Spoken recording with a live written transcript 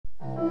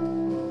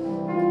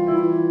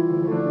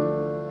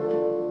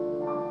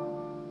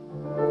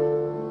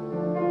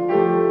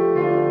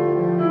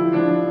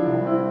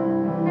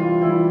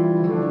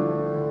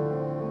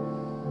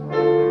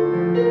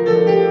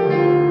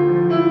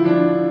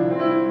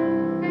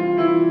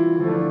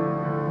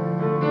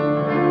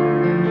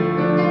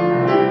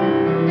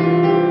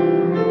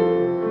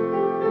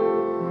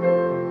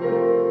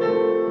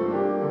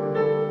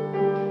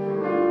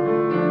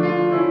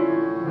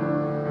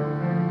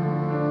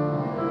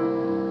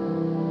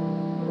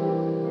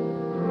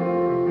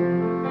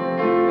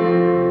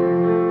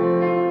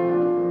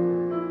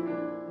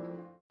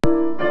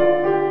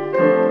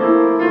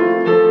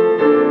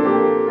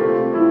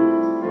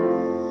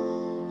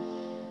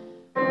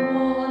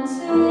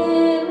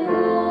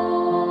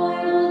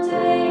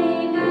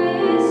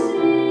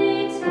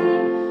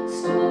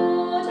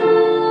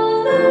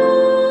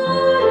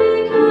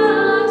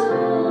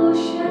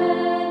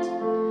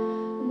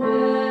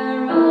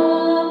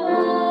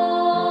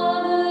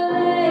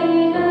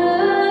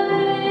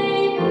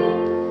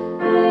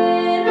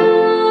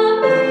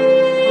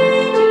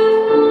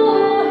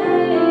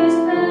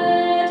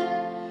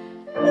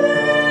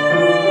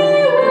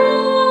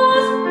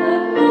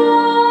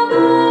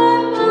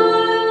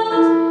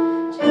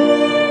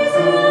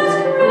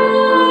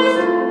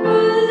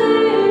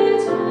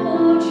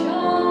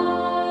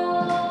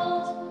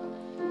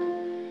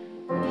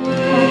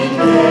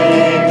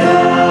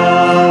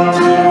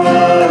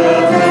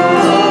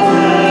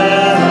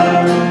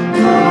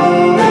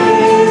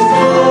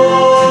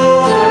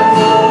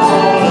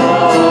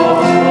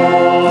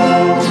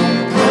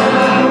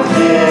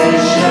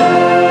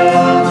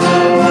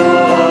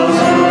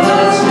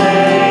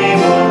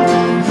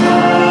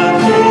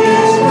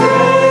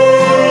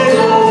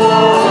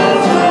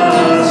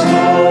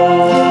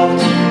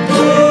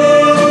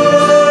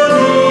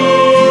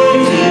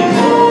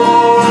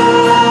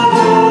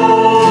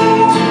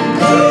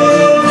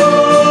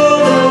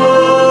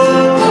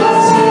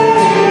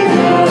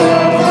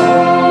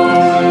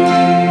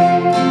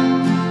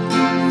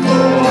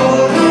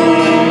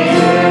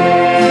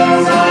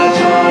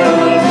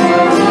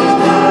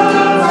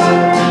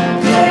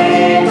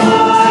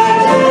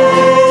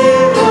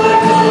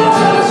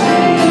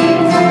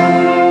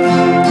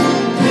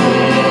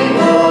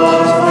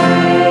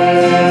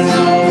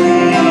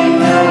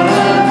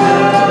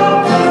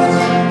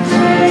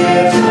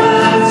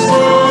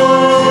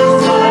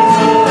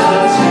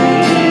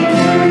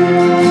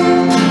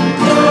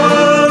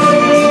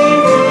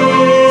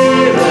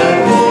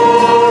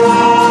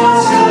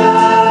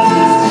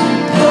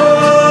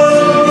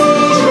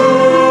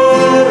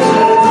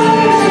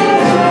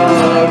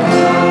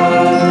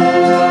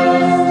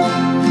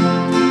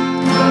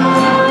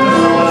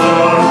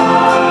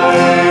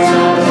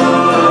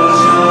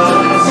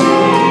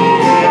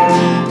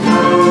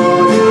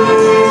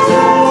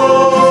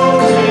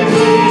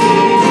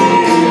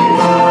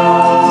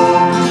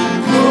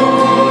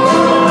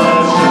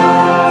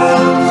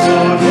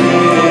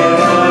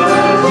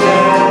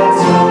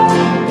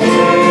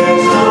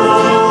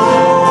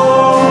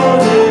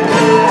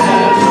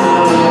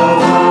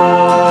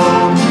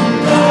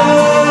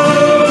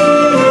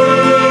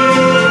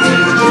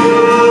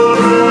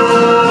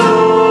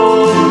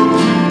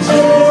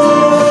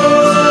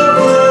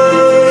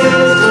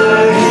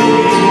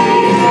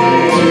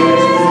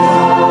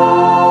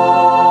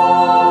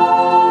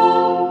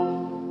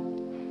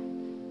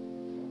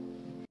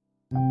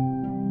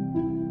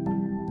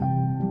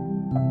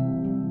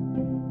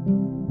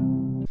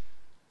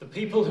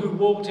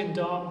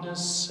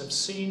have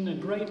seen a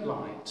great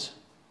light.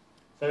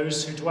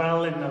 Those who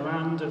dwell in the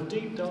land of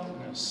deep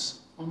darkness,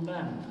 on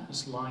them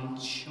has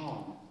light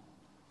shone.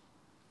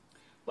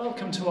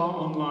 Welcome to our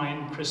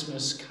online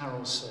Christmas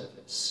carol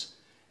service.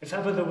 If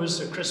ever there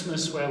was a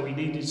Christmas where we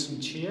needed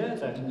some cheer,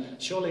 then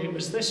surely it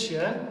was this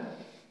year.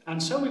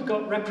 And so we've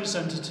got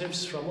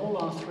representatives from all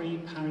our 3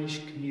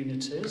 parish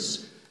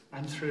communities,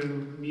 and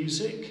through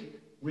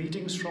music,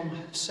 readings from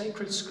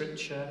sacred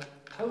scripture,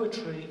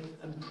 poetry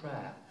and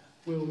prayer,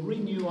 we'll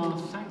renew our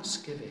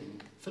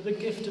thanksgiving for the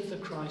gift of the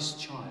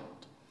Christ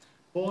child,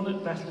 born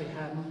at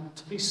Bethlehem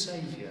to be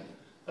Saviour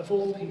of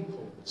all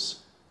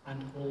peoples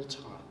and all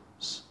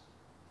times.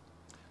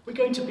 We're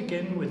going to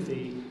begin with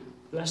the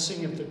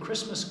blessing of the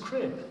Christmas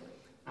crib,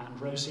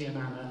 and Rosie and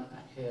Anna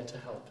are here to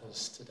help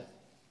us today.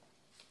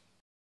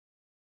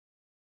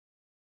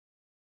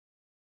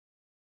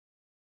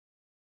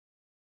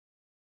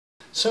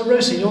 So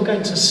Rosie, you're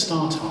going to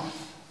start off.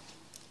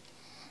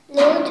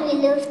 Lord, we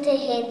love to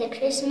hear the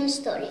Christmas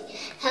story.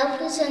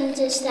 Help us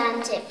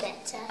understand it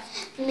better.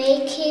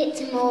 Make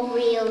it more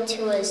real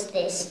to us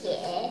this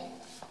year.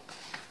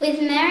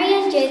 With Mary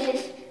and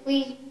Joseph,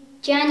 we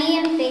journey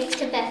in faith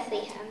to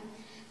Bethlehem.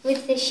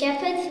 With the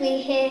shepherds,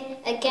 we hear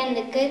again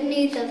the good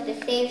news of the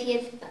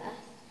Saviour's birth.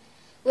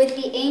 With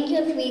the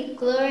angels, we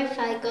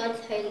glorify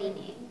God's holy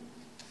name.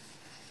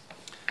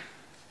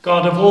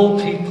 God of all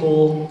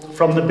people,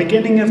 from the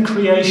beginning of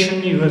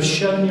creation you have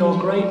shown your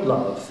great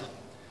love.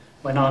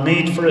 When our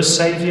need for a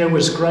Saviour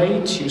was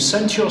great, you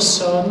sent your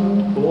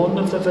Son, born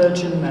of the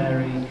Virgin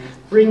Mary,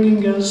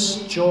 bringing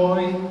us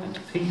joy and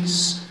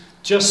peace,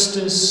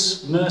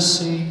 justice,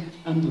 mercy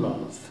and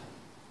love.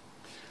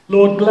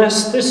 Lord,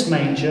 bless this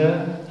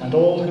manger and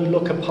all who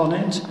look upon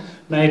it.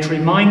 May it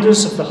remind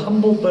us of the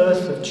humble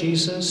birth of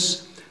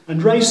Jesus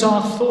and raise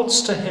our thoughts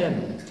to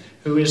him,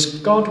 who is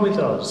God with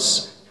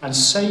us and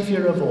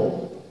Saviour of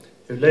all,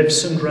 who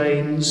lives and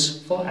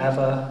reigns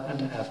forever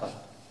and ever.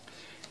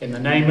 In the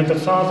name of the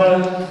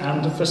Father,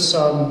 and of the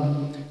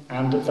Son,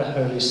 and of the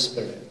Holy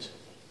Spirit.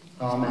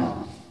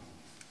 Amen.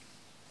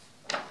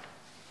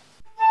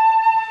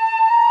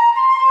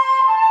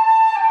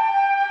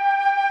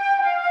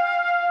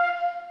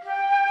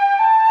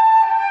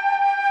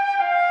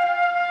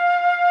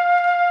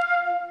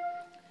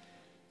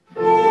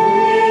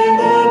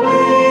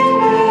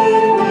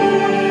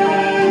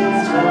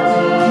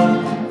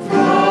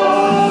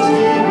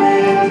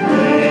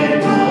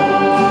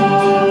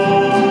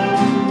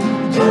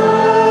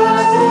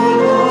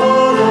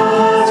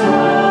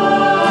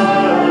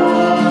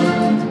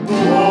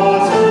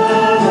 Water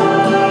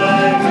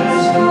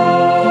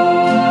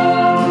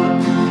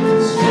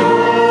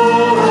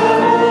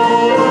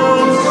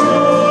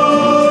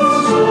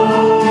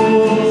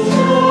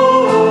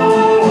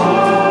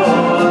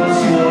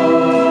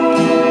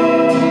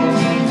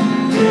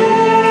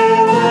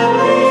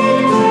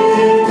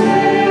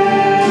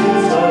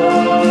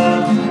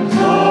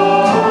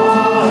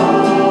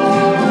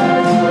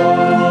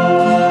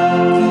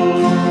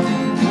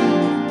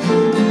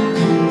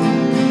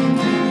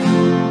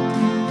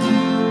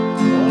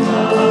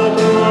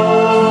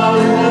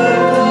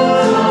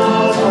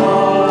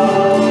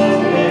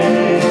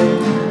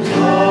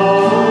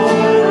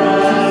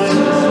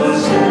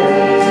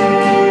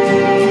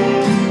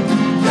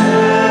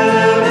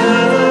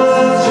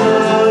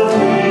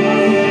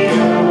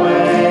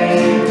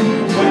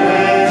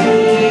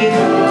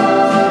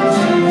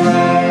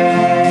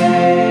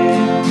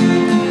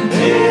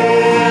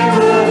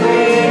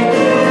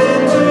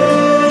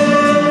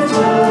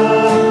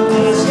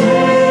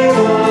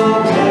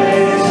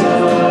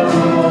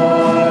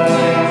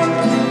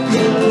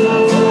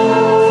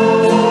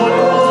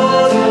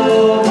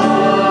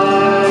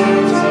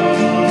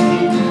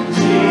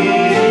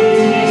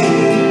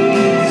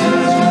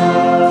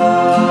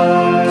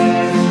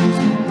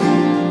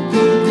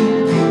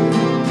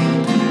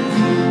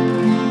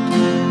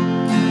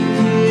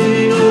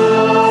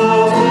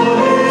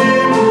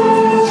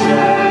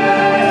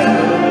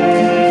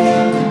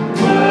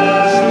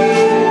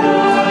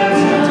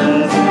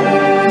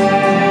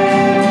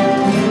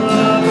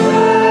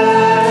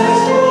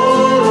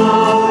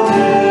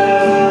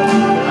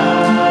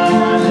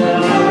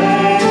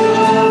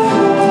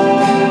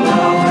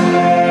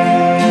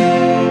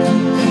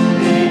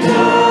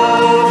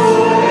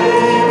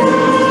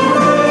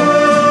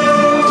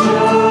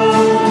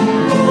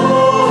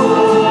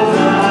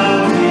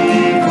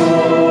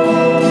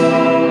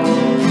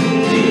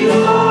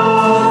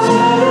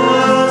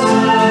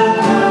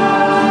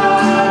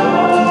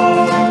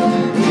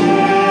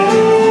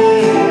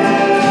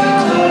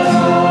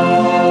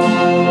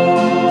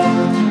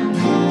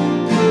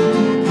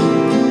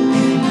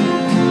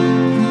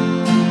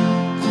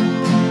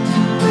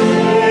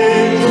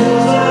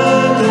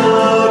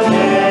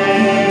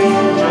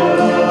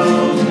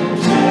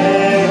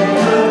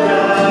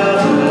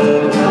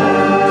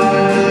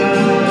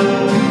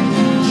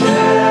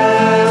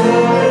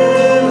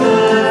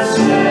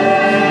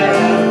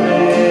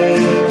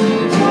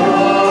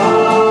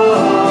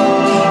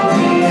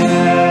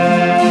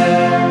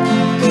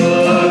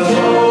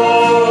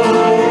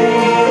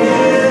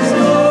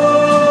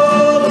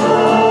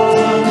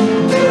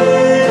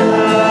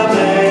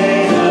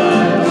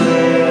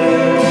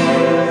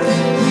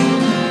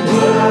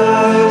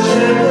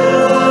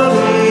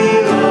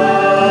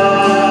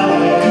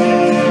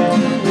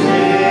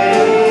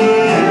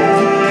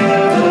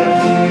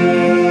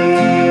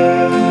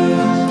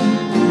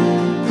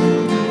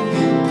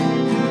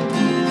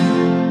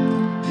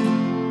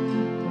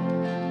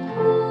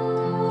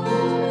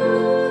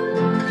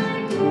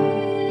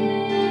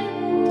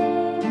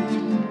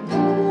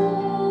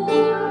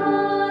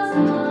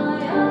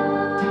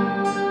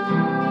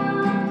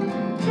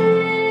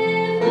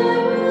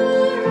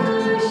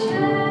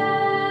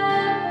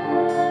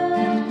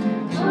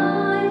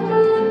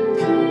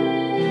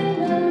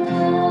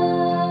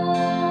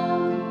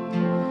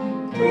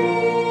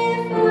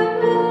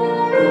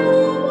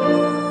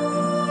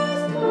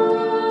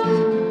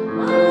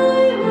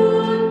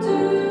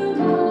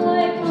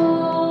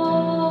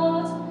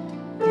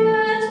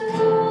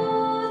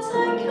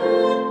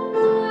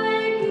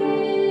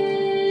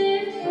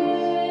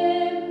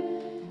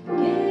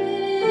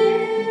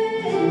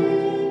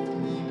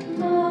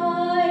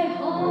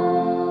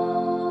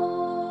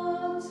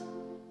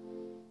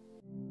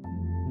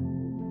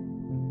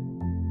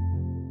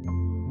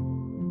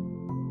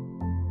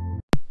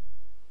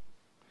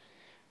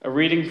A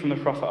reading from the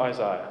prophet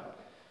Isaiah.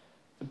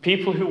 The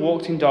people who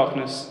walked in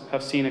darkness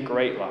have seen a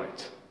great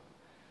light.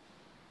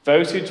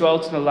 Those who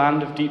dwelt in a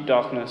land of deep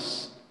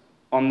darkness,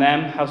 on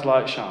them has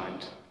light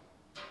shined.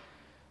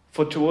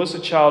 For to us a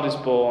child is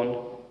born,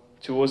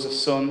 to us a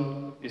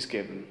son is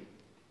given.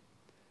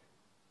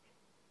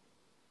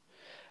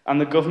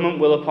 And the government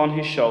will upon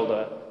his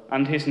shoulder,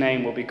 and his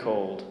name will be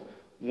called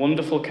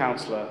Wonderful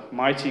Counselor,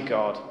 Mighty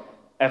God,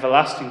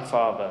 Everlasting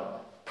Father,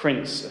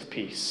 Prince of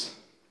Peace.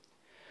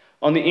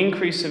 On the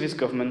increase of his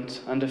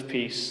government and of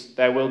peace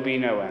there will be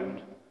no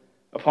end,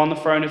 upon the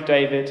throne of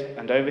David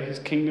and over his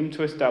kingdom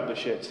to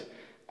establish it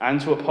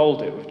and to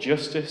uphold it with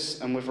justice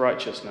and with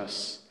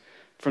righteousness,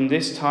 from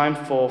this time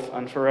forth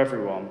and for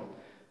everyone.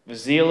 The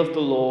zeal of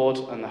the Lord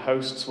and the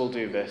hosts will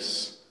do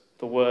this.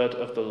 The word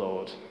of the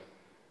Lord.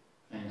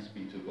 Thanks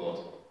be to God.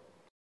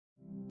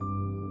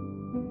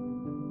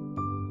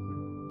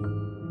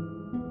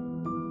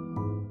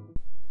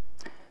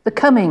 The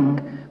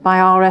Coming by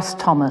R.S.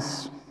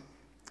 Thomas.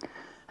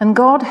 And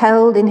God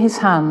held in his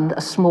hand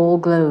a small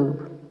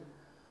globe.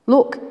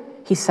 Look,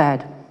 he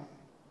said.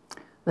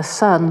 The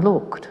sun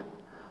looked.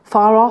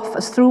 Far off,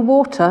 as through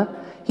water,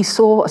 he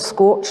saw a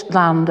scorched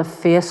land of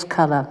fierce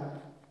colour.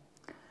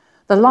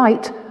 The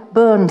light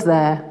burned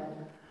there.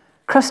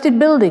 Crusted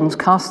buildings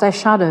cast their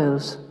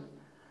shadows.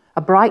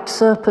 A bright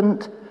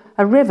serpent,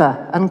 a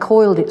river,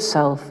 uncoiled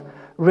itself,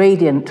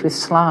 radiant with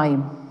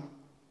slime.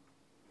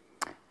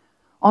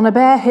 On a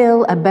bare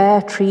hill, a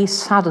bare tree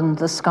saddened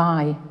the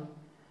sky.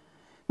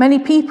 Many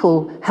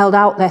people held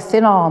out their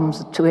thin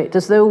arms to it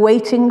as though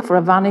waiting for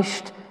a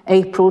vanished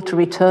April to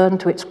return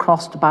to its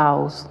crossed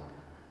boughs.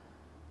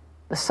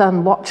 The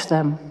sun watched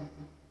them.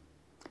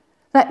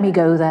 Let me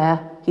go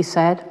there, he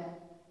said.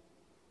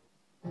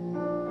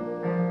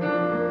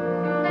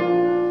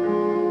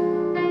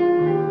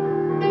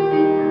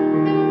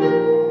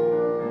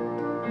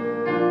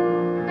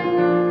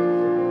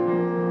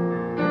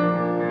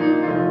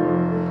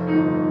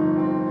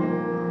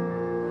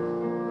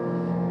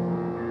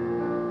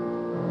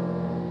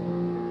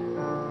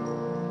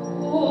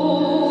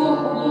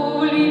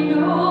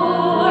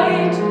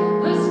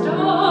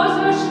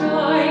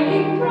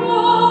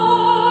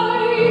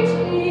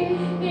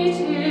 It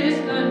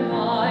is the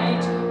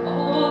night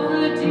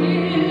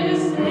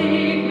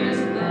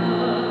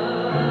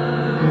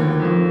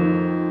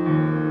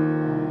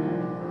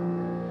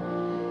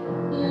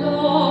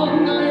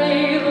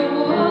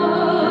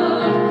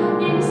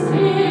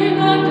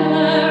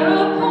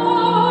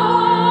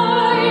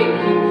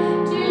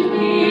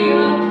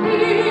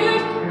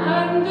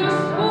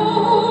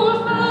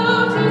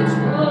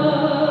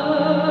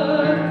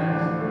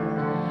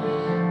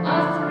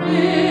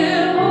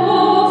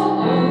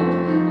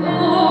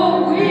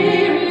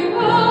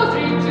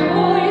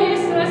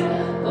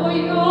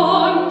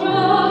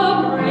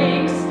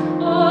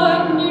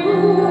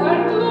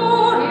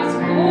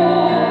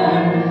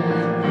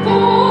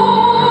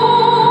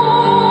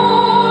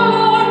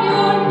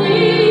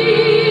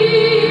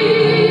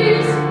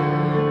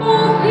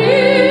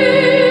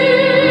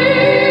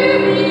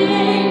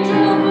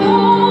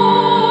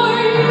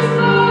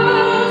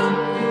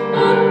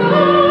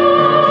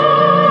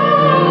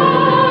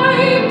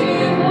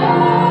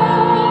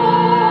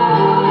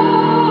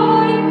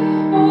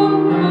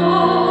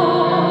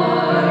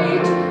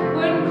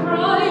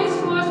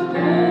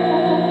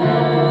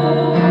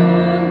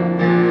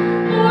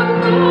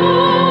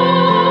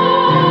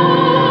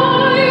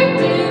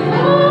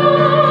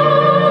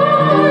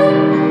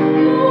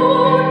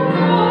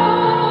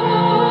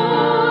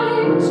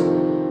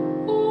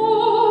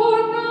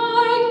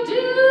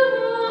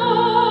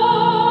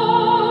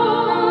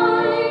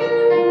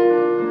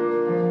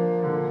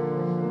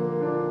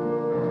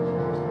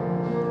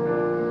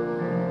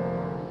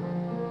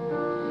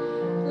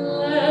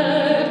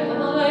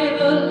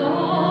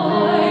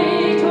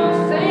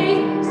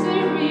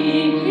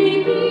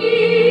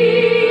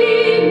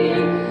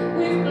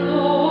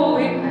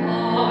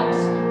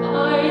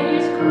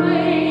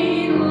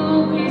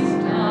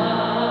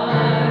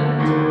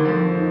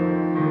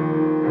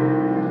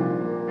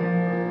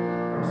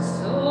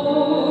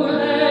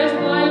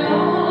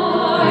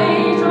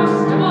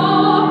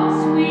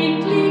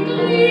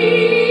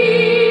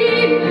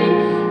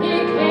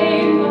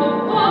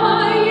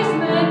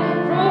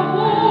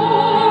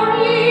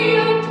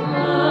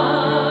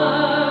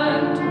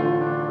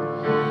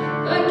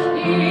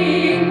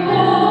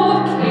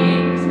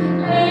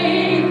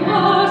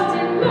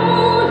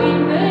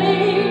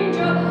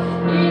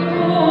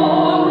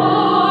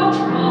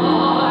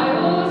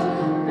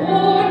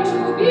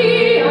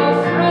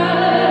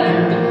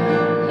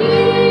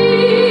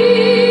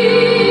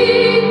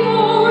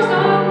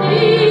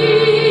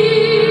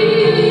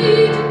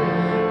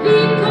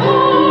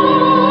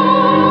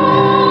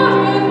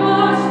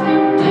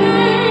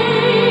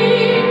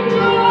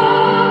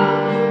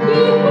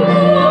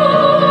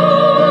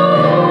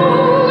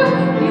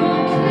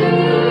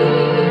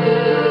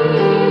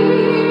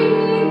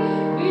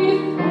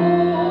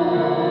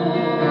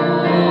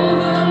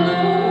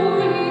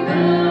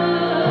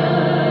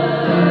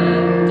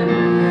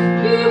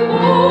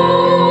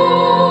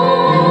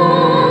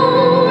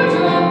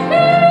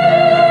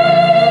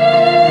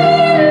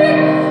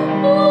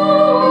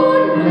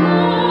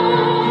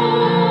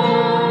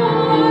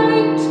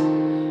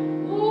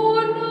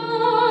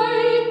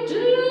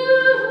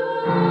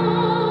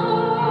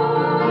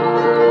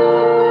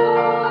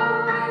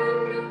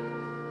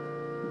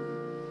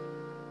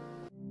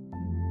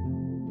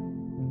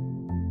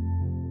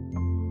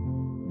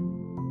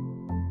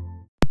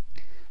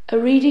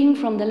reading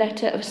from the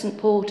letter of St.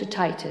 Paul to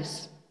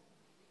Titus.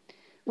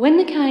 When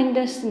the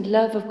kindness and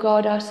love of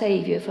God our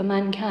Saviour for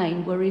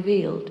mankind were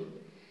revealed,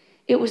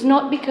 it was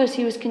not because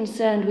he was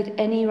concerned with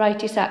any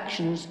righteous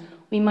actions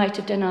we might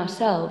have done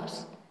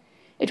ourselves.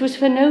 It was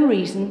for no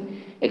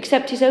reason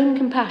except his own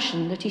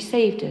compassion that he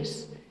saved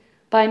us,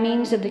 by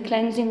means of the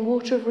cleansing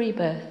water of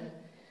rebirth,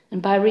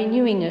 and by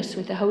renewing us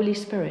with the Holy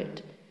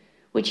Spirit,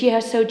 which he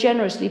has so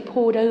generously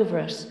poured over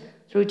us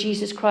through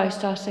Jesus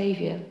Christ our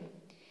Saviour.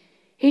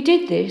 He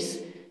did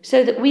this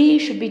so that we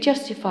should be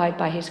justified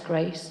by his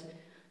grace,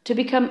 to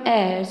become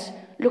heirs,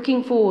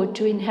 looking forward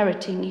to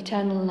inheriting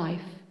eternal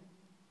life.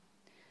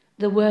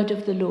 The word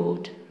of the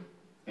Lord.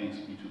 Thanks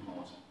be to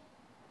God.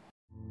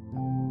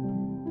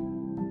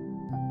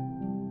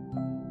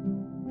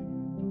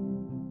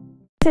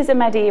 This is a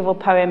medieval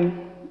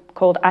poem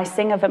called I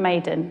Sing of a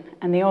Maiden,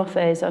 and the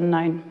author is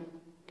unknown.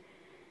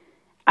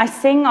 I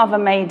sing of a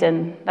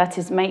maiden that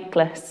is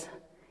makeless,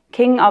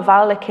 king of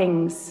alle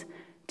kings,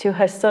 to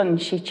her son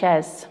she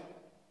ches.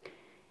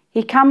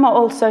 He came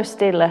also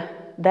stille,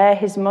 there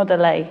his mother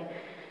lay,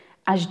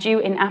 as dew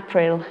in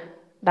April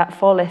that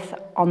falleth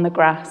on the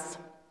grass.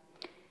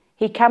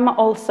 He came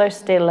also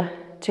still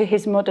to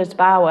his mother's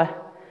bower,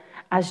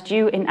 as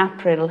dew in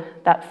April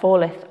that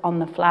falleth on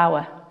the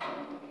flower.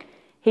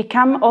 He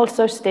came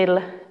also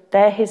still,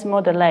 there his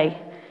mother lay,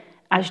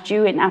 as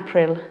dew in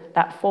April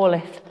that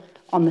falleth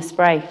on the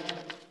spray.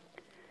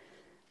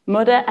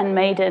 Mother and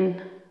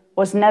maiden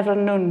was never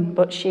none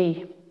but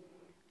she.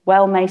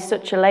 Well may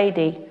such a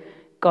lady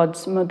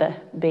God's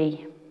mother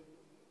be.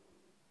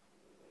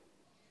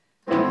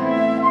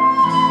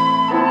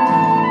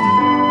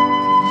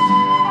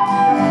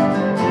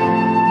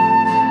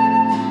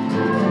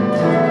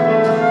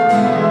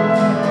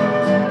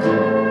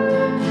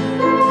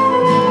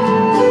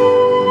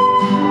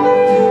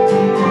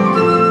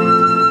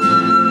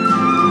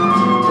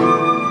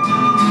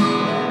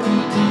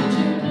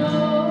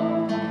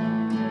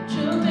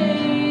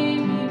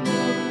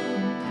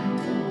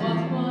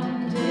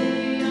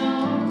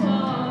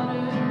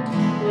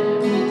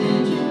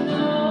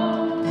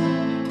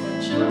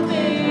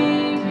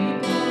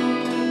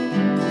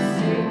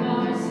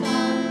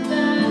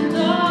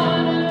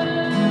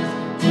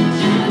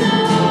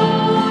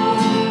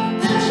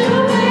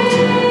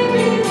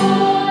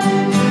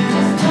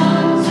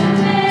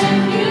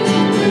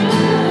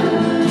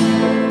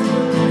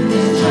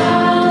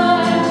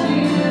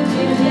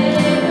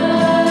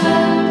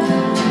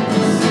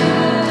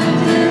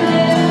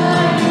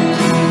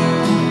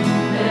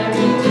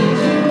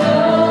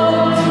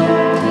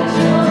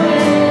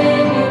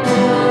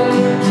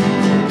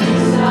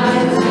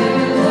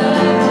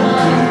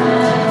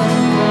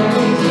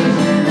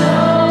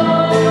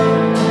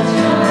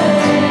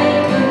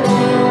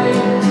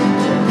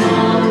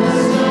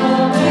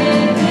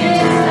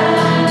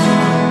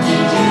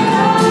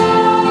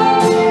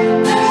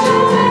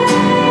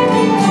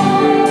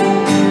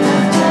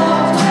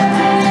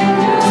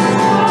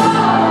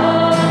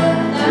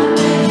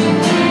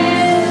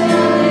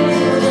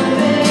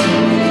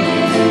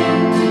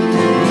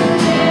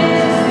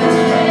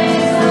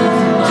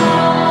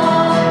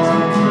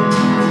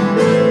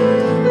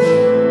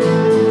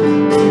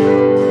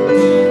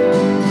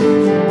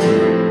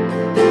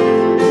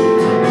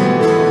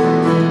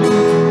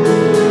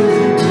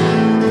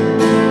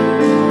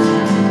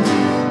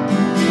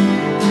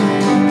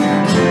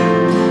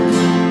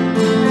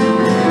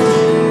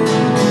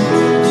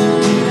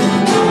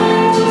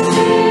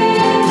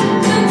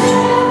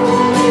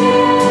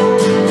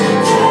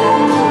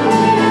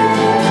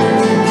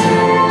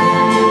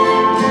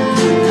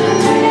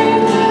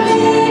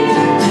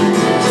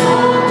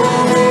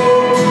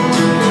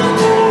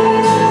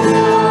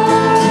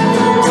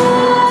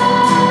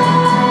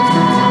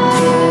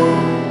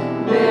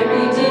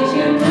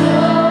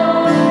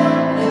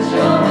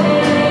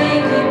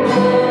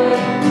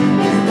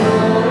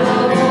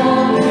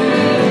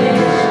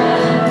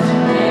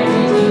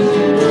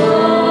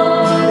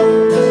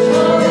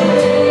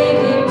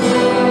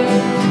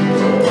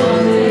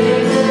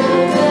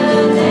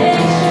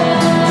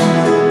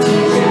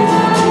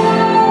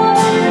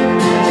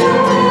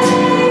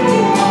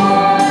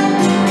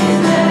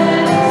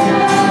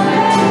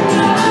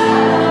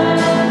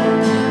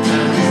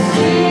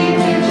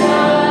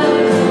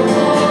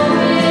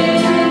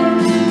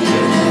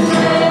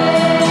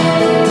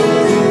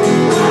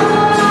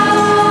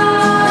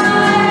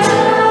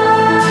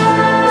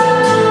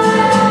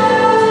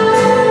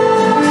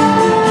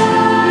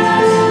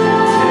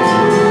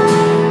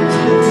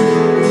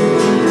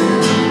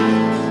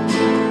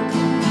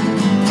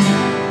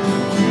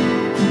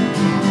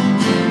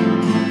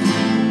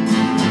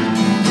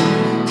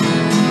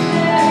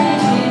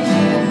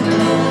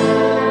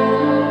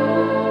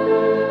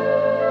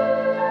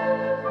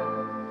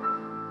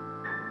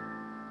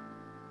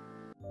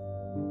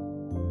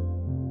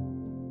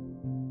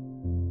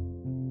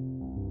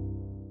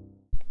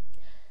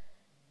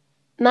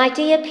 My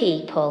dear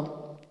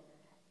people,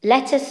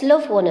 let us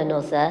love one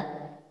another,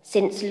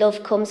 since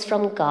love comes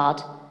from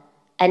God,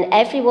 and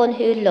everyone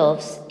who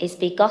loves is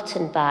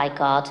begotten by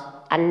God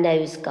and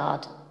knows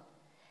God.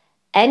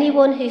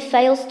 Anyone who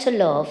fails to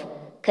love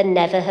can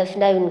never have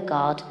known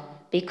God,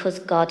 because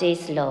God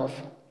is love.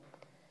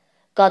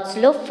 God's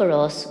love for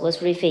us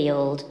was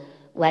revealed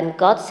when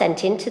God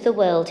sent into the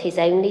world his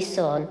only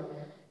Son,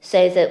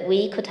 so that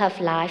we could have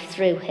life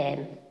through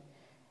him.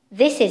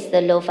 This is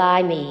the love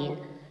I mean,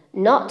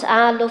 not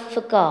our love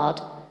for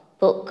God,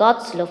 but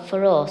God's love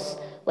for us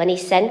when he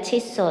sent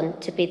his Son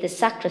to be the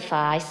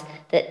sacrifice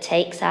that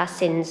takes our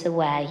sins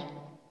away.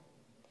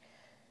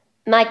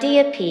 My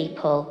dear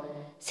people,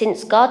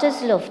 since God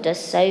has loved us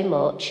so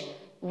much,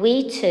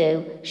 we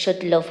too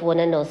should love one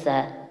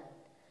another.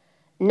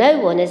 No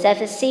one has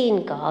ever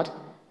seen God,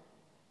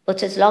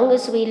 but as long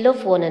as we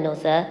love one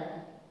another,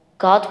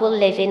 God will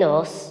live in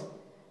us,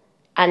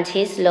 and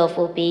his love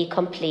will be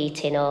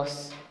complete in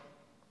us.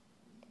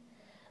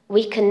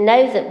 We can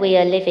know that we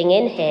are living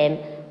in him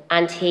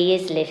and he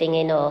is living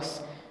in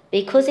us,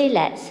 because he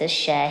lets us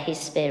share his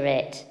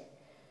Spirit.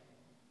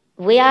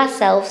 We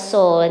ourselves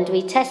saw and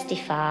we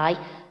testify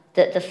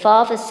that the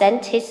Father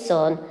sent his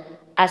Son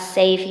as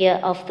Saviour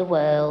of the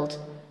world.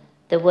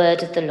 The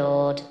word of the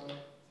Lord.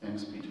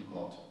 Thanks be to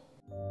God.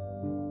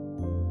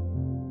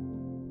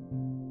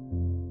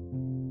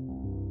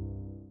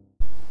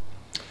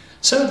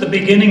 So at the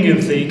beginning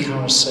of the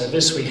carol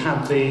service, we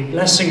had the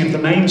blessing of the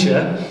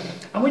manger,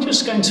 and we're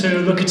just going to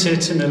look at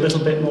it in a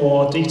little bit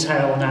more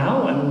detail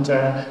now. And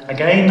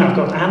again, I've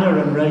got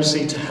Anna and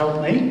Rosie to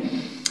help me,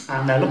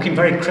 and they're looking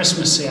very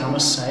Christmassy, I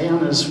must say.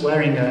 Anna's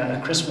wearing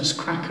a Christmas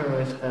cracker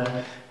with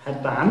her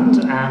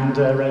headband, and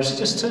Rosie,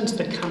 just turn to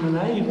the camera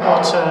there. You've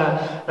got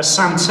a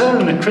Santa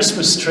and a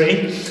Christmas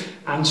tree,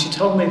 and she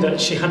told me that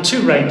she had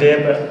 2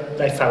 reindeer, but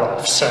they fell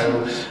off,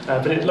 so,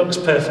 but it looks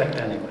perfect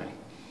anyway.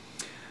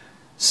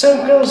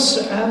 So, girls,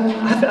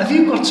 have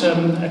you got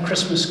a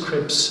Christmas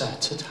crib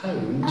set at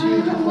home? Do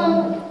you have one?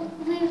 Well,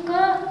 we've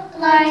got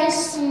like a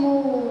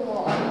small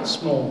one. A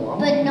small one?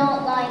 But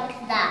not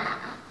like that.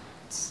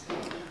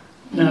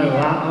 No,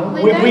 Yeah.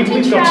 we've got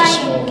a try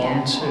small and one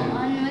get too.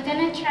 one. We're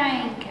going to try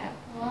and get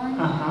one.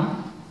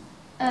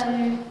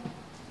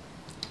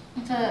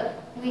 But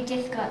we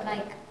just got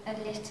like a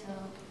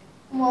little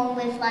One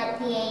with like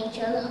the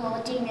angel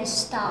holding a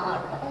star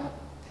up.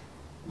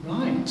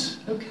 Right,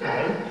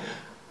 okay.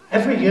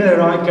 Every year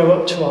I go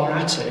up to our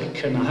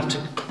attic and I have to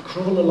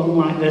crawl along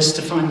like this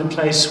to find the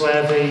place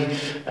where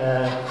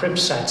the crib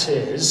set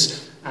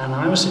is, and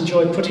I always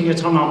enjoy putting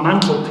it on our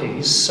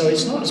mantelpiece, so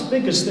it's not as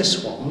big as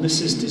this one.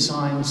 This is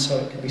designed so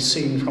it can be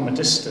seen from a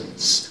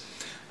distance.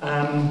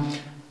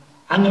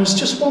 And there was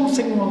just one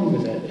thing wrong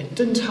with it. It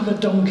didn't have a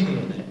donkey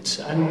in it.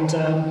 And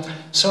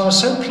so I was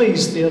so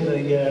pleased the other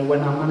year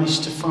when I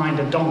managed to find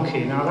a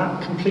donkey. Now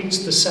that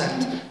completes the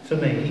set for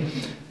me.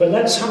 But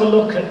let's have a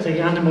look at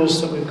the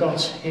animals that we've got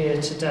here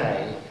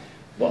today.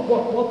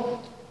 What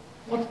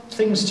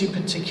things do you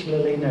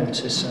particularly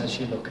notice as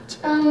you look at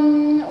it?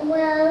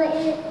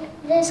 Well,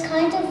 there's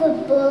kind of a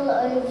bull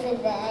over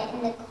there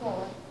in the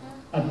corner.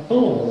 A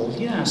bull,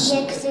 yes.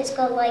 Yeah, because it's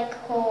got like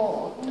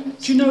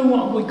horns. Do you know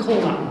what we call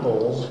that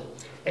bull?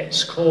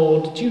 It's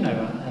called, do you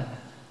know?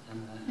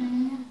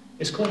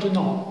 It's called an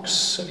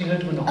ox. Have you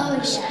heard of an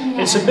ox? Oh,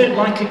 yeah. It's a bit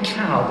like a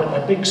cow, but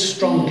they're big,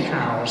 strong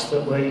cows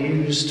that were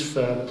used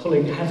for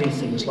pulling heavy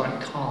things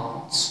like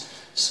carts.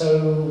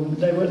 So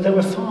they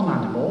were farm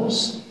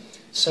animals.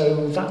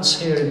 So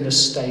that's here in the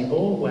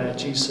stable where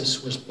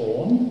Jesus was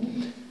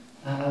born.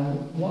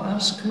 What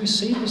else can we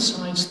see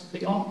besides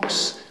the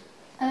ox?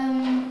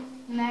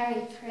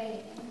 Mary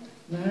praying.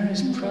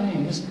 Mary's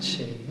praying, isn't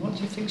she? What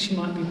do you think she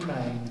might be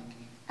praying?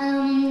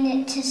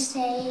 To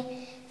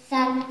say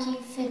thank you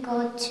for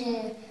God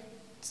to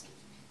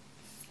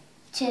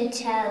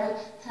tell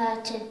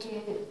her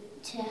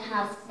to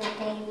have the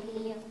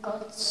baby of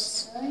God's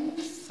Son.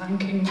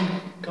 Thanking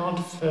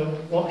God for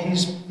what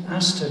he's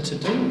asked her to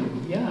do.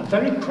 Yeah,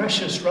 very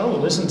precious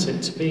role, isn't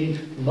it, to be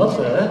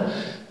mother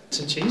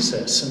to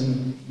Jesus,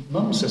 and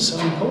mums are so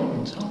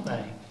important, aren't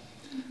they?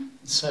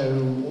 So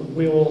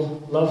we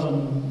all love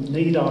and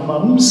need our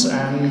mums,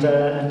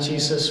 and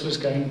Jesus was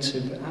going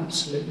to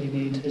absolutely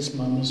need his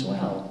mum as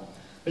well.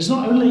 It's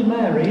not only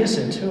Mary, is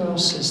it? Who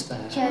else is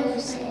there?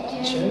 Joseph.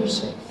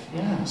 Joseph,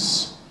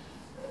 yes.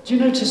 Do you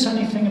notice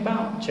anything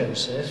about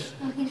Joseph?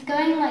 Well, he's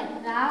going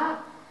like that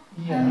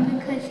Yeah.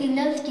 because he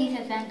loves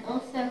Jesus, and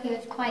also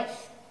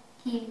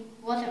he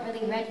wasn't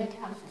really ready to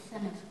have the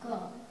Son of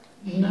God.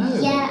 No.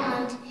 Yeah,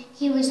 and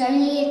he was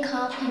only a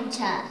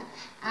carpenter,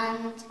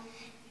 and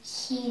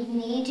he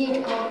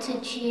needed God to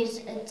choose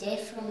a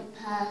different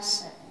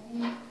person.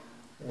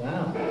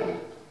 Wow.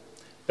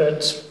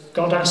 But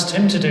God asked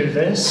him to do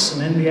this,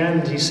 and in the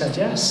end he said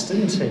yes,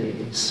 didn't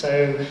he?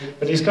 So,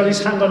 but he's got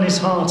his hand on his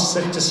heart as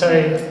if to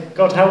say,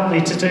 God, help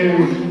me to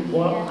do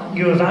what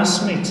you have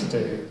asked me to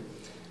do.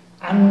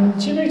 And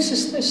do you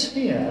notice this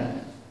here?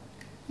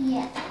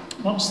 Yeah.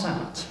 What's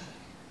that?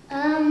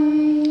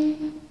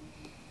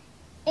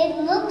 It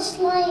looks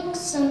like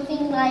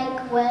something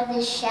like where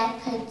the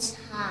shepherds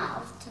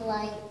have to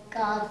like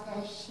guard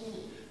their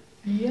sheep.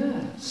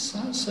 Yes,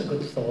 that's a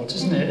good thought,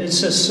 isn't it?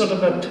 It's a sort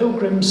of a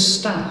pilgrim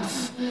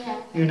staff. Yeah.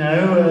 You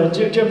know, do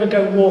you ever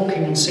go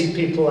walking and see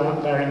people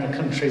out there in the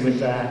country with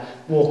their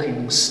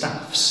walking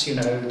staffs, you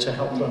know, to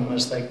help them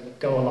as they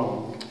go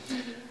along?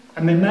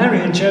 I mean, Mary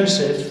and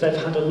Joseph, they've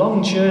had a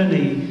long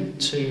journey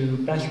to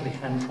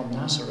Bethlehem from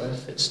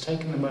Nazareth. It's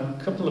taken them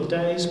a couple of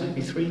days,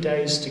 maybe 3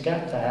 days to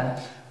get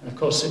there. And of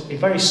course, it'd be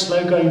very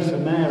slow going for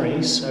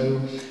Mary,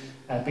 so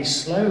be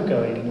slow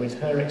going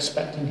with her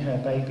expecting her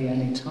baby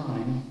any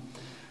time.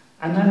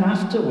 And then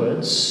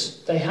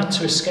afterwards, they had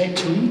to escape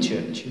to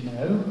Egypt, you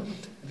know.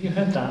 Have you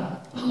heard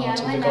that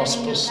part of the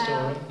gospel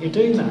story? You're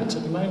doing that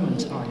at the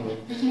moment, are you?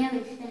 We've nearly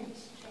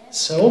finished it.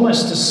 So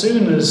almost as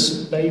soon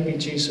as baby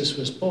Jesus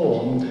was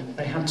born,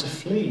 they had to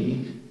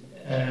flee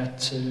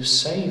to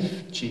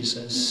save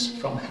Jesus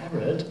from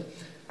Herod,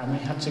 and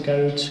they had to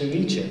go to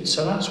Egypt.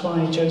 So that's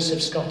why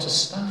Joseph's got a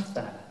staff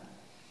there.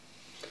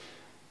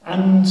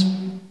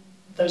 And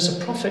there's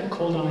a prophet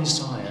called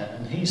Isaiah,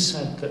 and he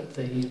said that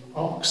the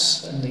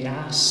ox and the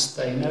ass,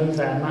 they know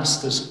their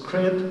master's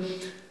crib,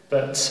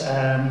 but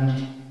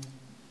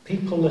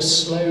people are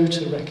slow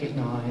to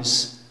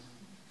recognise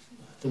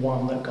the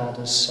one that God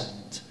has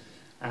sent.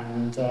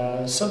 And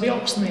so the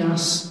ox and the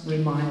ass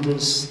remind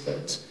us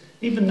that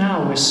even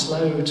now we're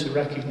slow to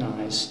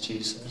recognise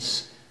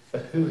Jesus for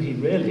who he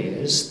really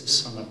is, the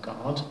Son of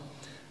God.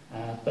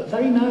 But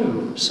they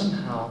know,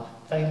 somehow,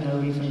 they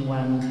know even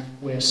when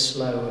we're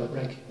slow at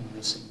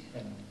recognising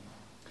him.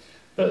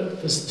 But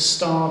there's the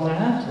star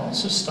there,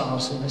 lots of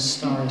stars in this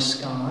starry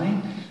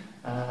sky,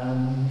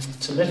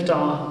 to lift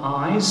our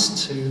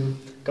eyes to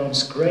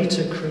God's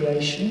greater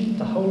creation.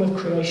 The whole of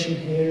creation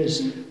here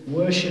is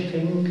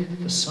worshipping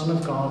the Son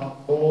of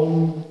God,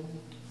 born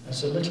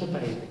as a little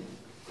baby.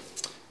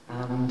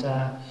 And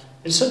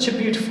it's such a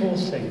beautiful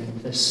thing,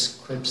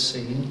 this crib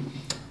scene.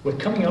 We're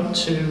coming up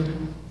to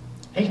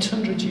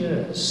 800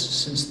 years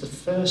since the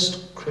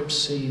first crib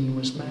scene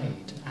was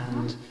made,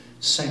 and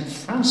St.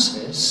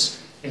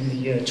 Francis, in the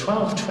year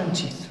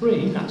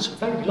 1223, that's a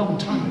very long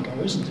time ago,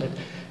 isn't it?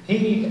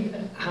 He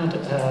had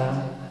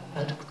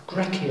at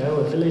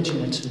Greccio, a village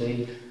in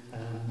Italy,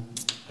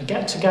 a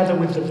get-together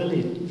with the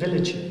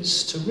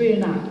villagers to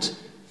reenact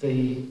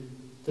the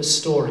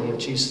story of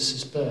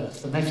Jesus'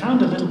 birth. And they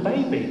found a little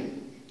baby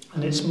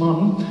and its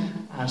mum.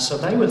 So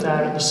they were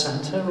there at the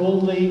centre.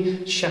 All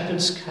the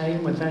shepherds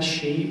came with their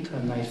sheep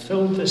and they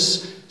filled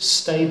this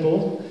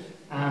stable.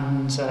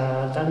 And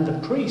then the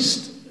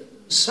priest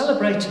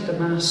celebrated the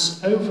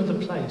Mass over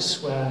the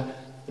place where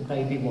the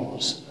baby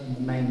was, in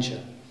the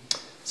manger.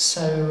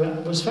 So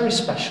it was very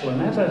special.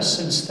 And ever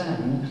since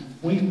then,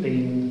 we've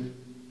been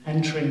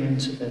entering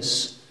into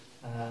this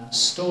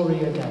story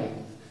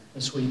again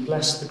as we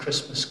bless the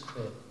Christmas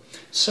crib.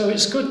 So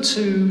it's good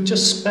to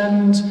just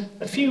spend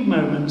a few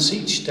moments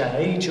each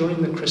day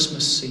during the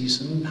Christmas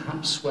season,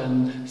 perhaps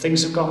when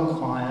things have gone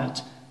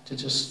quiet, to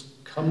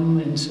just come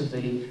into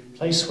the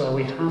place where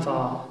we have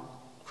our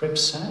crib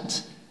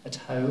set at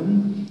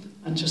home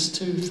and just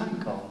to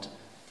thank God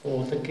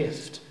for the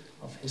gift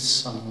of his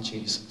Son,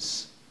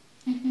 Jesus.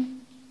 Mm-hmm.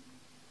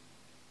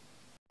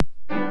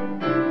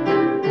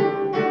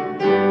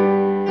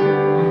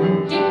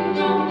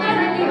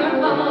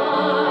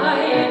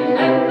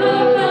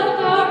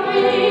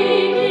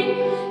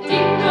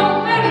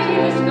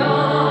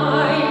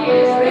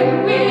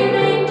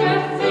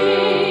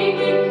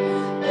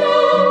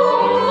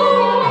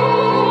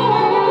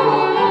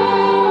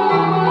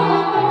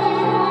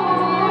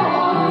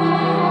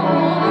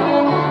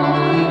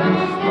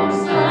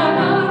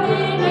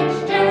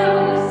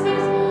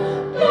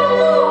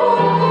 Lord,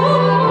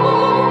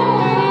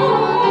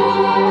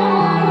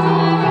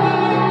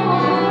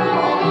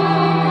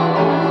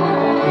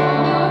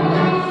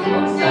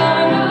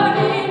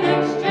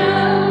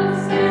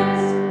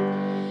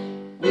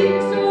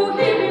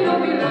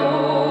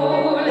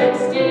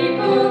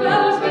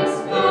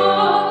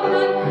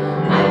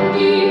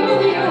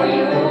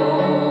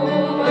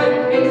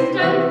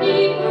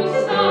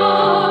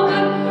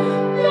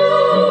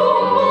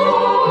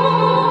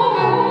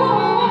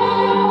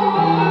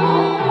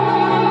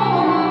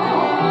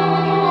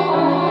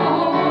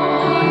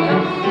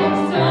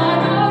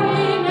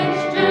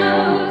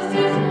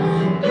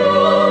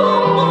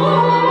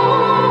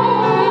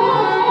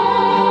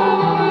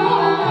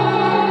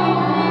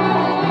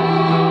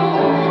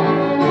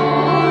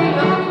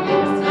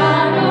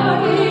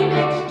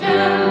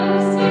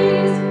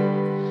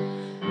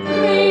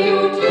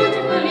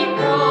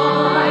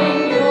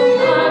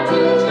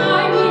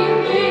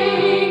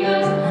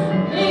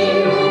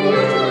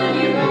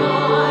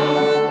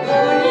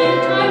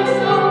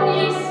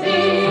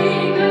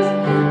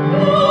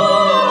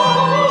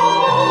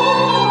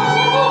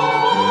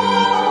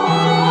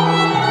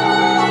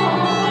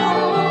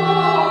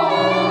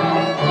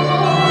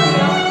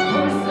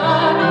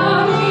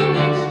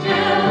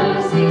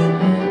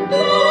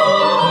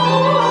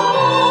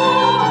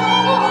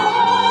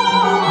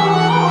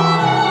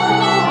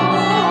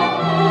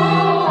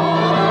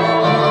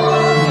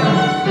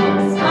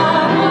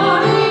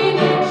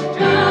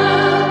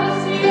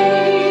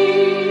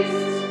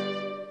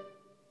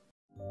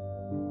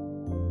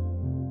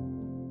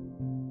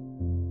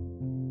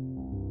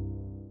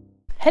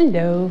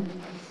 Hello.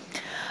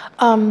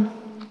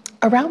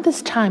 Around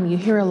this time, you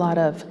hear a lot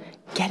of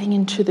getting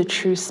into the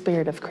true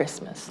spirit of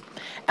Christmas.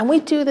 And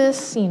we do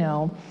this,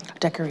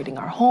 decorating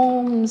our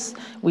homes.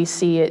 We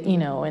see it,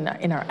 in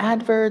our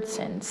adverts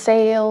and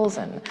sales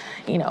and,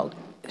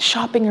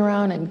 shopping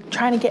around and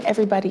trying to get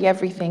everybody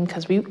everything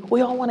because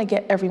we all want to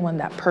get everyone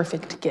that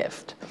perfect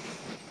gift.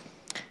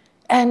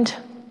 And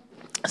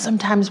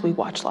sometimes we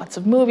watch lots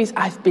of movies.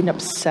 I've been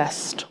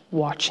obsessed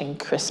watching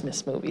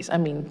Christmas movies. I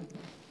mean,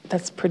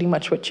 that's pretty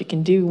much what you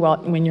can do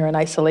when you're in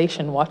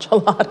isolation, watch a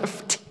lot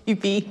of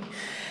TV.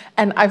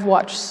 And I've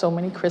watched so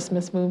many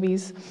Christmas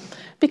movies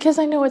because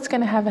I know it's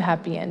going to have a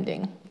happy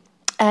ending.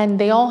 And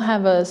they all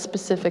have a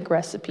specific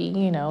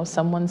recipe,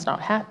 someone's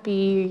not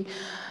happy,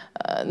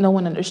 no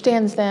one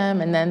understands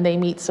them, and then they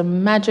meet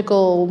some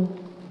magical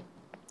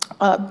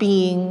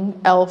being,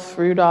 Elf,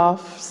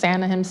 Rudolph,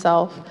 Santa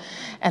himself,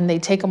 and they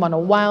take them on a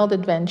wild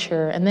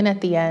adventure, and then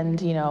at the end,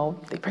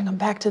 they bring them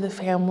back to the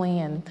family,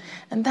 and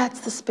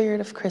that's the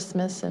spirit of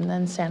Christmas, and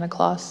then Santa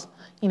Claus,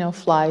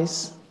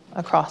 flies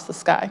across the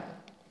sky.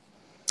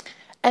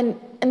 And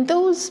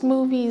those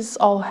movies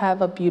all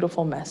have a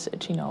beautiful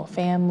message,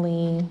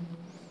 family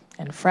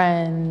and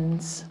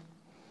friends.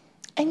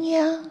 And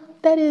yeah,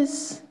 that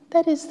is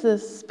the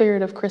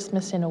spirit of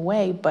Christmas in a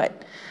way,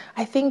 but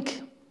I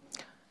think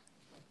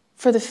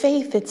for the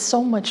faith, it's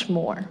so much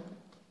more.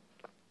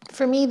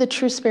 For me, the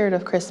true spirit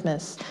of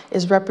Christmas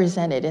is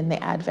represented in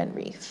the Advent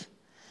wreath.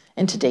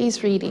 In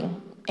today's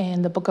reading,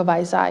 in the book of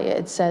Isaiah,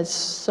 it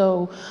says,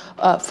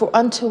 for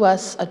unto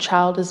us a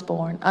child is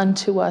born,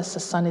 unto us a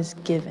son is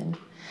given,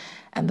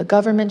 and the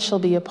government shall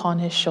be upon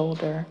his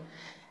shoulder,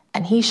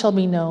 and he shall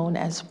be known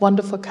as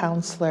Wonderful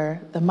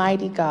Counselor, the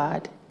Mighty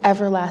God,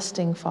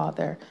 Everlasting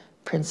Father,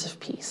 Prince of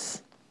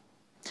Peace.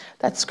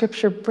 That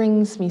scripture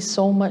brings me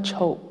so much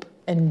hope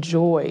and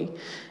joy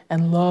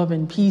and love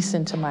and peace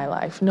into my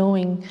life,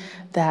 knowing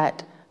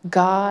that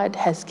God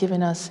has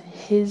given us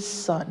his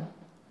Son.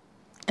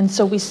 And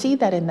so we see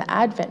that in the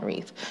Advent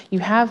wreath. You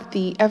have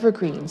the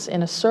evergreens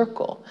in a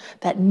circle,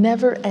 that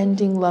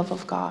never-ending love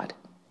of God.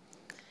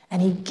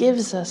 And he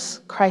gives us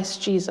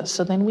Christ Jesus.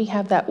 So then we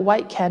have that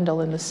white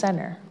candle in the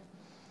center.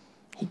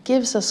 He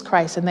gives us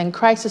Christ, and then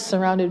Christ is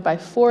surrounded by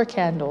 4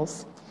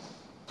 candles,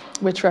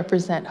 which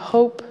represent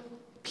hope,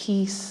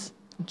 peace,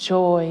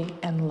 joy,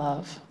 and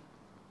love.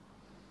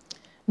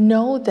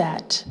 Know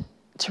that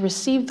to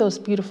receive those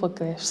beautiful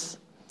gifts,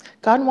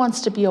 God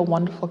wants to be a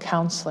wonderful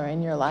counselor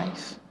in your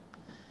life.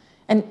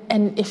 And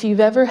if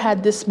you've ever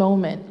had this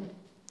moment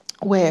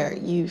where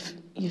you've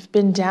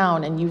been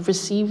down and you've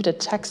received a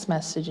text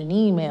message, an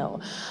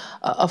email,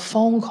 a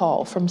phone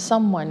call from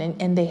someone,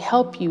 and they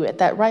help you at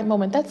that right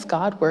moment, that's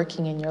God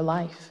working in your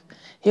life.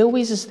 He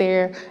always is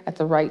there at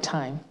the right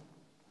time.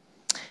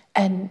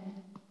 And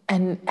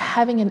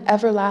having an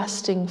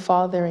everlasting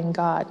Father in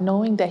God,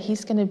 knowing that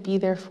he's going to be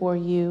there for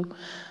you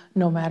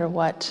no matter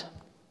what.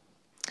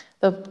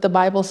 The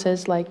Bible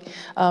says that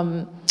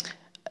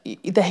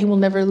he will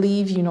never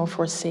leave you nor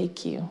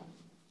forsake you.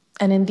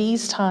 And in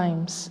these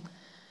times,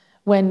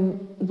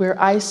 when we're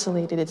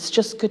isolated, it's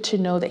just good to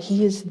know that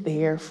he is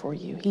there for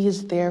you. He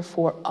is there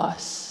for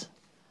us.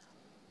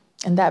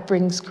 And that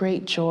brings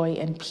great joy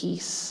and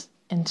peace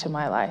into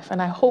my life. And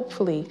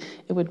hopefully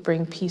it would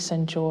bring peace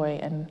and joy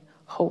and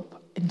hope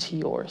into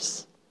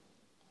yours.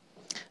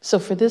 So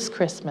for this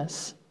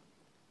Christmas,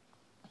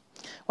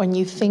 when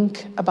you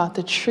think about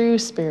the true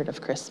spirit of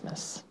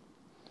Christmas,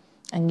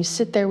 and you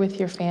sit there with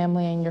your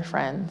family and your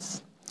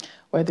friends,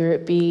 whether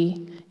it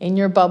be in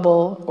your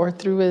bubble or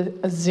through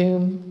a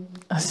Zoom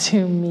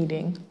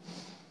meeting,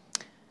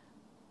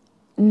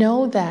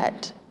 know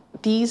that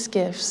these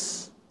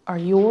gifts are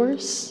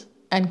yours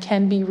and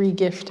can be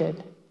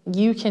regifted.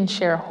 You can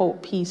share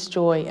hope, peace,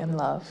 joy, and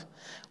love,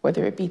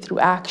 whether it be through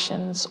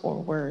actions or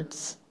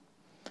words.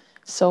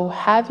 So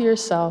have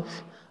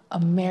yourself a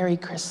Merry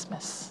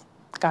Christmas.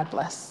 God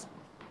bless.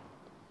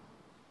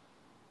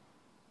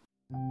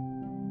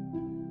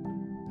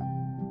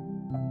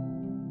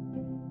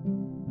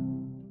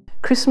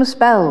 Christmas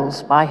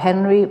Bells by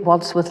Henry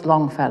Wadsworth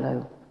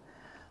Longfellow.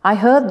 I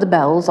heard the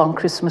bells on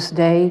Christmas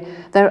Day,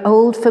 their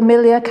old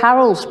familiar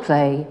carols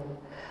play,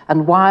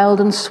 and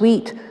wild and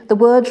sweet the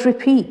words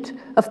repeat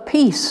of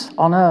peace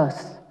on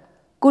earth,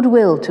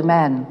 goodwill to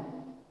men.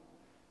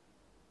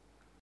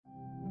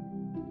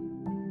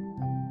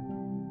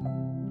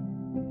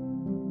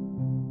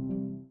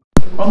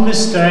 On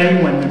this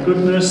day, when the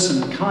goodness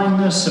and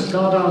kindness of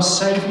God our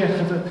Saviour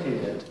have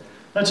appeared,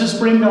 let us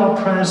bring our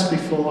prayers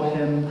before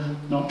him,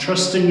 not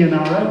trusting in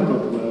our own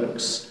good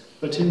works,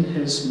 but in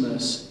his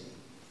mercy.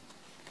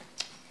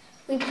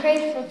 We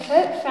pray for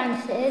Pope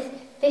Francis,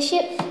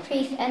 bishops,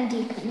 priests and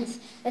deacons,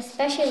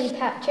 especially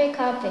Patrick,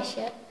 our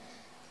bishop.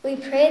 We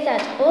pray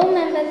that all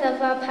members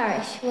of our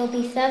parish will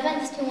be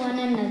servants to one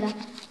another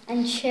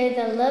and show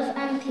the love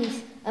and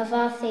peace of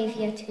our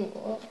Saviour to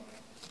all.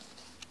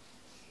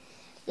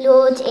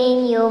 Lord,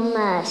 in your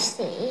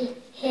mercy,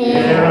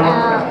 hear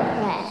our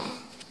prayer.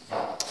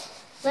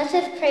 Let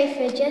us pray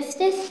for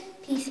justice,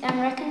 peace and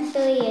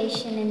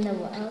reconciliation in the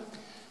world.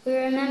 We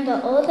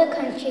remember all the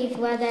countries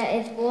where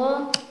there is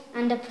war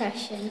and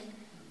oppression.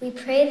 We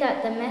pray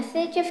that the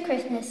message of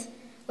Christmas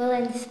will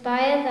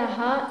inspire the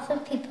hearts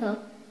of people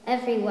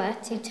everywhere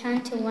to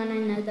turn to one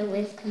another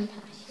with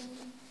compassion.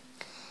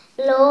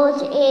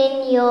 Lord,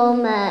 in your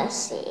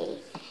mercy,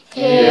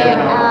 hear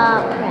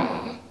our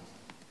prayer.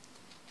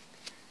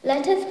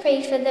 Let us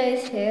pray for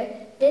those who,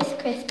 this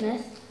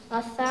Christmas,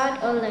 are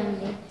sad or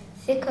lonely,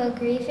 sick or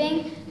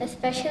grieving,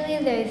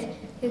 especially those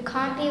who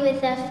can't be with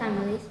their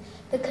families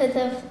because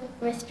of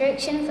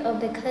restrictions or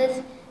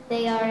because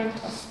they are in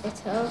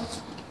hospital,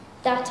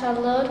 that our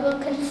Lord will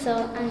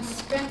console and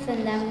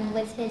strengthen them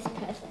with his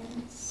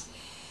presence.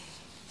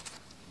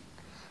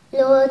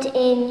 Lord,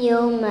 in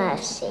your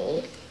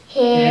mercy,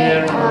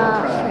 hear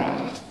our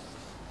prayer.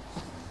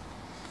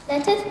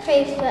 Let us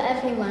pray for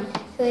everyone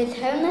who is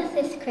homeless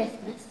this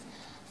Christmas,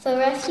 for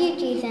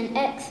refugees and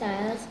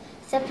exiles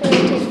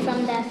separated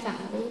from their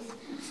families,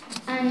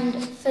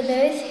 and for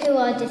those who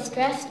are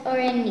distressed or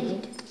in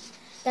need,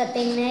 that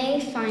they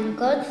may find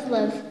God's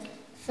love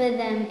for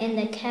them in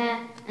the care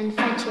and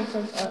friendship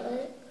of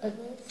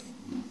others.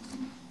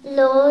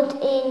 Lord,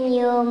 in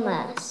your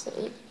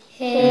mercy,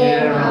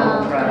 hear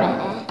our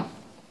prayer.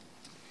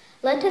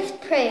 Let us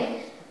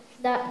pray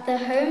that the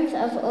homes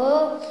of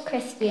all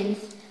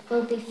Christians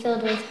will be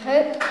filled with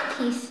hope,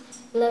 peace,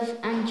 love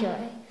and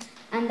joy,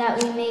 and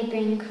that we may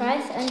bring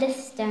Christ's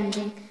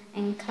understanding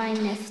and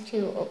kindness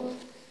to all.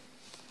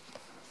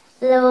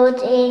 Lord,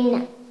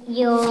 in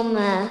your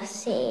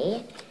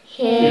mercy,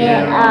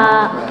 hear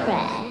our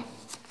prayer.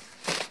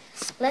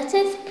 Let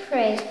us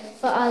pray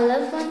for our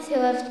loved ones who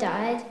have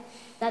died,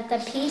 that the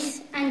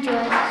peace and joy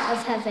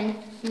of heaven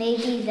may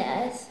be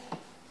theirs.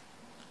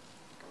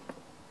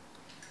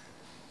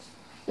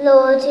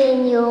 Lord,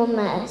 in your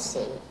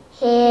mercy,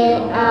 hear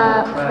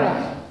our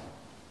prayer.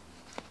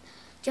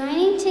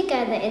 Joining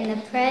together in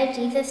the prayer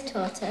Jesus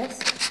taught us,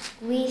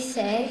 we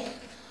say,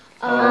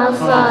 Our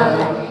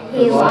Father,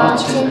 who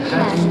art in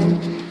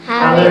heaven,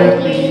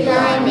 hallowed be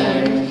thy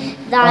name.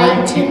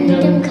 Thy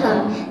kingdom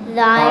come,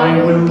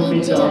 thy will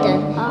be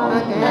done,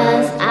 on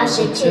earth as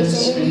it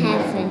is in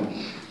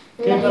heaven.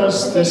 Give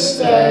us this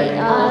day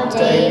our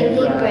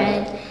daily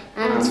bread,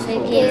 and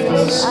forgive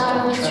us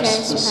our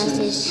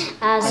trespasses,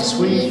 as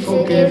we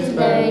forgive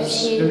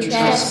those who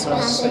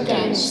trespass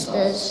against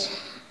us.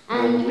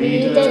 And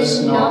lead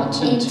us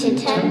not into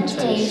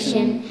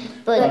temptation,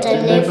 but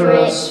deliver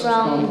us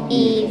from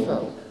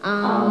evil.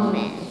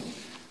 Amen.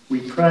 We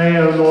pray,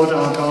 O Lord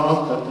our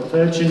God, that the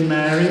Virgin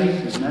Mary,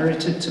 who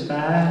merited to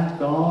bear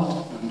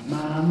God and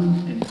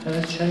man in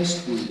her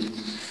chaste womb,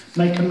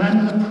 may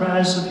commend the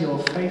prayers of your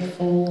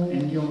faithful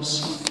in your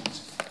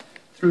sight.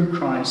 Through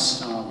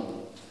Christ our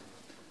Lord.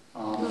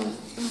 Amen.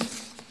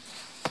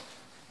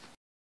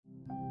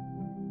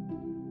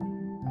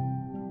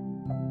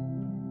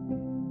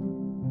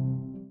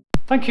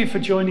 Thank you for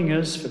joining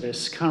us for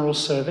this carol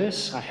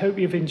service. I hope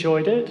you've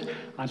enjoyed it.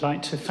 I'd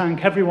like to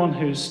thank everyone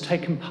who's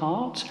taken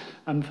part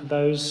and for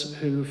those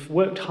who've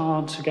worked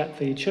hard to get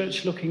the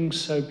church looking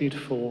so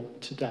beautiful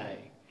today.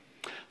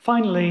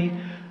 Finally,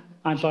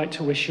 I'd like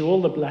to wish you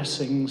all the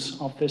blessings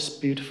of this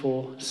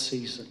beautiful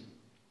season.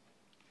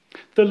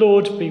 The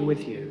Lord be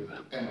with you.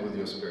 And with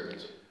your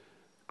spirit.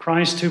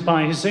 Christ, who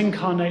by his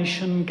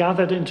incarnation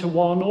gathered into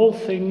one all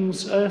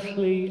things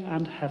earthly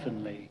and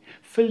heavenly,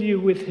 fill you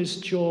with his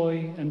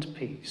joy and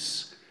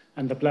peace.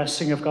 And the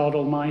blessing of God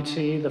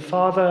Almighty, the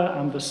Father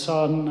and the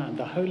Son and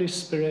the Holy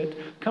Spirit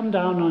come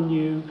down on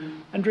you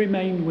and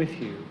remain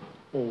with you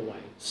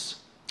always.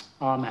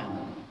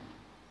 Amen.